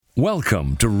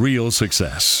Welcome to Real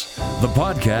Success, the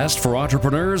podcast for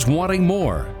entrepreneurs wanting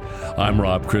more. I'm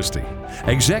Rob Christie.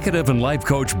 Executive and life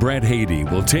coach Brent Haedy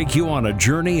will take you on a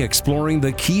journey exploring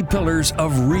the key pillars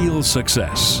of real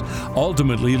success,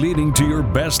 ultimately leading to your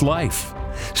best life.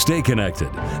 Stay connected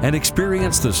and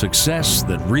experience the success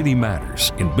that really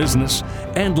matters in business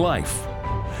and life.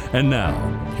 And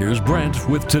now, here's Brent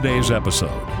with today's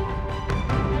episode.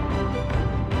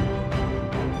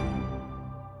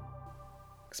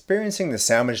 Experiencing the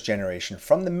sandwich generation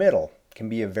from the middle can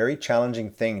be a very challenging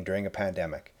thing during a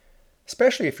pandemic,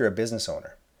 especially if you're a business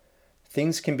owner.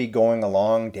 Things can be going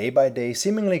along day by day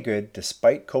seemingly good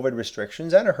despite COVID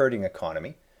restrictions and a hurting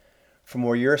economy. From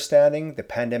where you're standing, the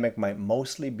pandemic might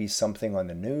mostly be something on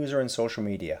the news or in social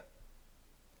media.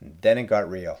 And then it got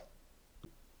real.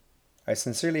 I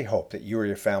sincerely hope that you or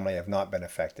your family have not been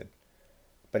affected.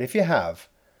 But if you have,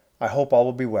 I hope all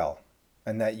will be well,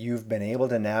 and that you've been able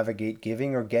to navigate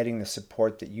giving or getting the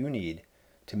support that you need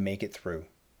to make it through.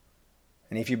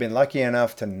 And if you've been lucky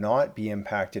enough to not be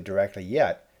impacted directly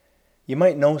yet, you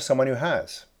might know someone who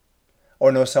has,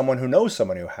 or know someone who knows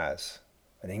someone who has,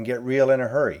 and it can get real in a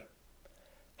hurry.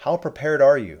 How prepared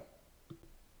are you?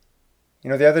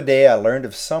 The other day I learned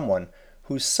of someone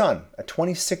whose son, a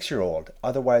 26-year-old,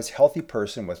 otherwise healthy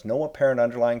person with no apparent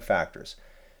underlying factors,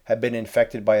 had been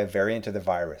infected by a variant of the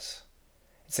virus.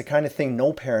 It's the kind of thing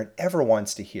no parent ever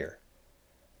wants to hear.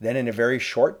 Then in a very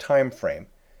short time frame,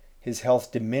 his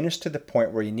health diminished to the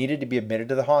point where he needed to be admitted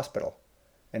to the hospital.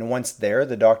 And once there,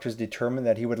 the doctors determined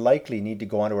that he would likely need to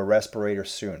go onto a respirator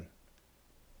soon.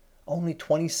 Only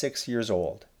 26 years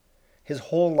old. His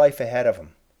whole life ahead of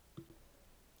him.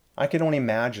 I can only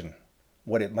imagine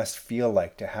what it must feel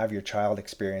like to have your child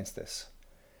experience this.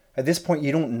 At this point,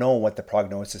 you don't know what the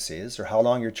prognosis is or how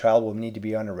long your child will need to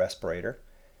be on a respirator.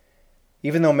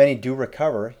 Even though many do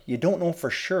recover, you don't know for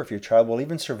sure if your child will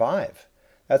even survive.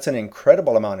 That's an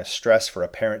incredible amount of stress for a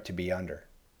parent to be under.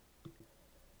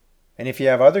 And if you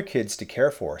have other kids to care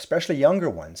for, especially younger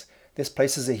ones, this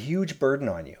places a huge burden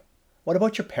on you. What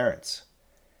about your parents?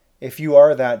 If you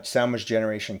are that sandwich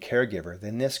generation caregiver,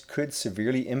 then this could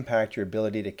severely impact your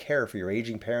ability to care for your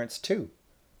aging parents too.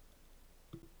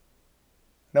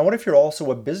 Now, what if you're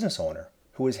also a business owner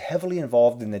who is heavily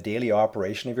involved in the daily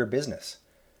operation of your business?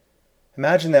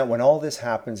 Imagine that when all this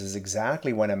happens is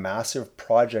exactly when a massive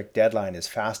project deadline is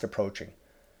fast approaching,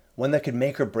 one that could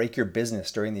make or break your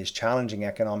business during these challenging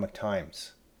economic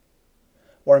times.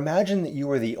 Or imagine that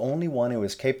you are the only one who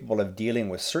is capable of dealing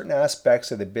with certain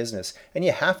aspects of the business and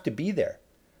you have to be there.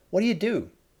 What do?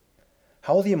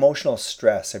 How will the emotional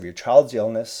stress of your child's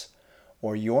illness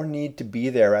or your need to be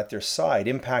there at their side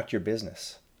impact your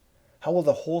business? How will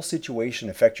the whole situation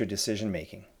affect your decision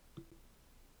making?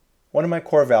 One of my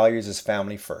core values is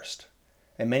family first,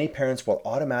 and many parents will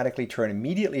automatically turn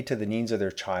immediately to the needs of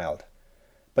their child.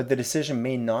 But the decision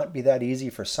may not be that easy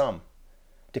for some.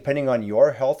 Depending on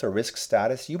your health or risk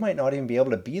status, you might not even be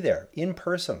able to be there in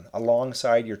person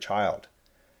alongside your child.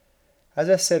 As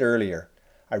I said earlier,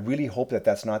 I really hope that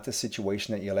that's not the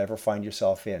situation that you'll ever find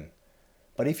yourself in.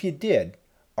 But if you did,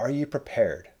 are you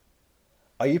prepared?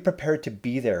 Are you prepared to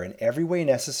be there in every way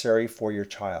necessary for your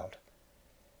child?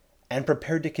 And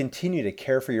prepared to continue to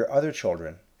care for your other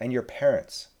children and your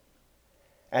parents?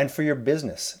 And for your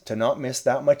business to not miss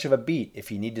that much of a beat if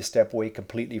you need to step away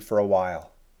completely for a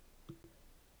while?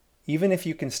 Even if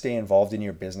you can stay involved in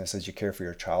your business as you care for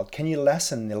your child, can you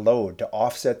lessen the load to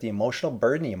offset the emotional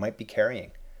burden you might be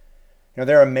carrying?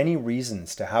 There are many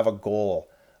reasons to have a goal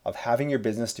of having your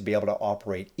business to be able to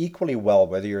operate equally well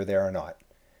whether you're there or not.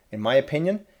 In my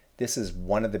opinion, this is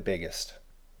one of the biggest.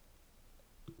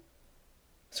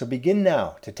 So begin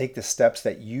now to take the steps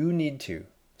that you need to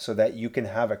so that you can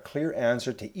have a clear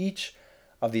answer to each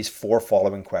of these 4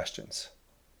 following questions.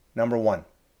 Number 1,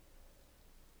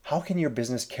 how can your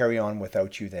business carry on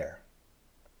without you there?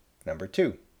 Number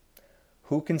 2,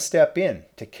 who can step in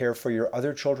to care for your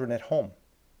other children at home?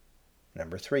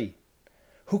 Number 3,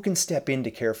 who can step in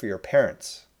to care for your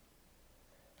parents?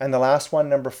 And the last one,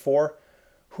 number 4,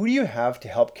 who do you have to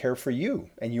help care for you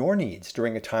and your needs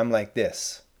during a time like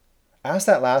this? Ask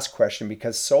that last question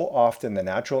because so often the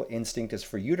natural instinct is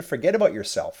for you to forget about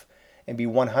yourself and be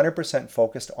 100%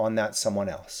 focused on that someone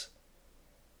else.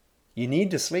 You need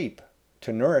to sleep,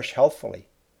 to nourish healthfully,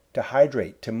 to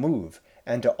hydrate, to move,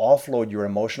 and to offload your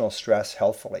emotional stress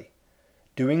healthfully.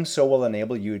 Doing so will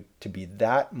enable you to be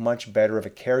that much better of a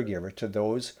caregiver to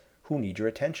those who need your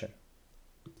attention.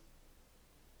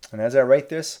 And as I write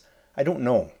this, I don't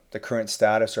know the current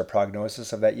status or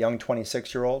prognosis of that young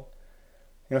 26-year-old.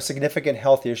 Significant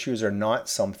health issues are not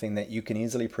something that you can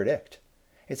easily predict.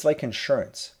 It's like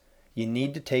insurance. You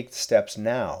need to take the steps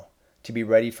now to be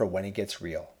ready for when it gets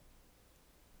real.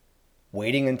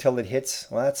 Waiting until it hits,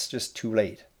 well, that's just too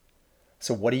late.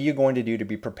 So what are you going to do to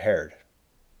be prepared,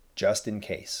 just in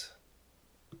case?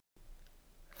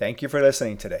 Thank you for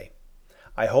listening today.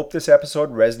 I hope this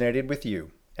episode resonated with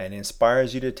you and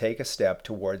inspires you to take a step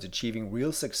towards achieving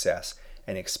real success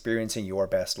and experiencing your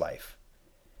best life.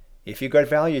 If you got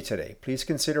value today, please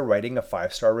consider writing a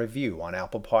 5-star review on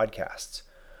Apple Podcasts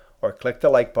or click the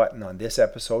like button on this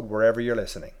episode wherever you're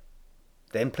listening.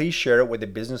 Then please share it with a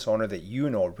business owner that you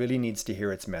know really needs to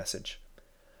hear its message.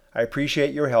 I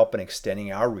appreciate your help in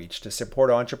extending our reach to support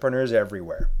entrepreneurs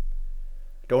everywhere.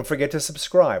 Don't forget to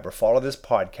subscribe or follow this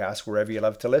podcast wherever you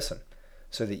love to listen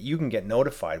so that you can get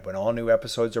notified when all new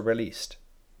episodes are released.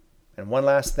 And one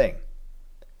last thing.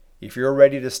 If you're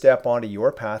ready to step onto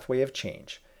your pathway of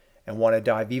change and want to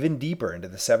dive even deeper into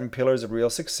the 7 pillars of real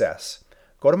success,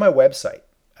 go to my website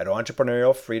at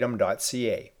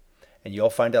entrepreneurialfreedom.ca and you'll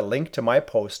find a link to my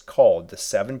post called The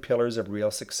 7 Pillars of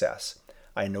Real Success.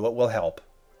 I know it will help.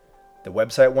 The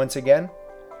website once again,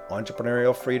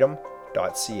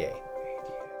 entrepreneurialfreedom.ca.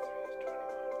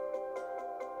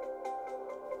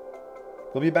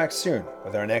 We'll be back soon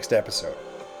with our next episode.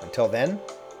 Until then,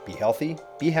 be healthy,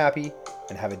 be happy,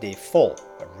 and have a day full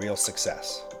of real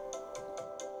success.